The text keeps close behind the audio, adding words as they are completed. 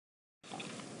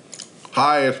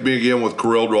Hi, it's me again with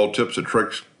Corel Draw Tips and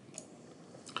Tricks.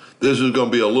 This is going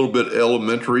to be a little bit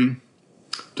elementary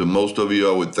to most of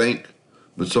you, I would think,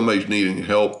 but somebody's needing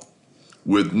help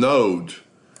with nodes.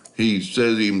 He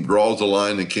says he draws a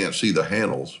line and can't see the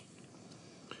handles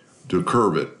to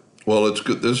curve it. Well, it's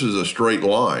good. This is a straight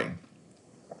line.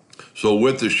 So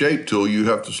with the shape tool, you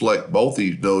have to select both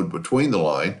these nodes between the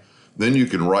line. Then you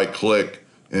can right click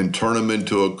and turn them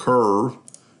into a curve.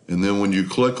 And then when you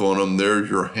click on them, there's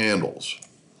your handles.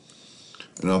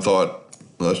 And I thought,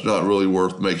 well, that's not really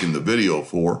worth making the video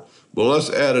for. But let's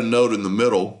add a node in the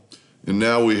middle. And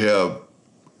now we have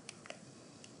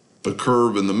a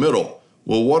curve in the middle.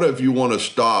 Well, what if you want to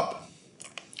stop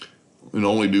and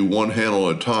only do one handle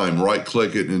at a time? Right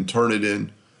click it and turn it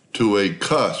into a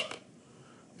cusp.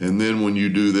 And then when you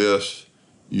do this,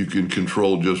 you can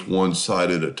control just one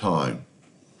side at a time.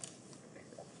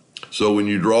 So when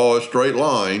you draw a straight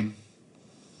line,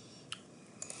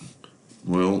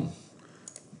 well,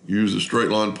 use the straight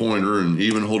line pointer and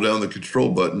even hold down the control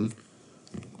button.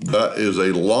 That is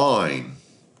a line.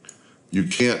 You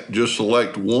can't just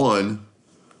select one.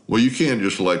 Well, you can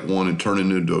just select one and turn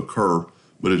it into a curve,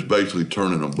 but it's basically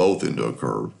turning them both into a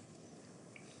curve.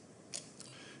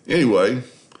 Anyway,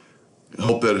 I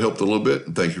hope that helped a little bit,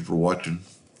 and thank you for watching.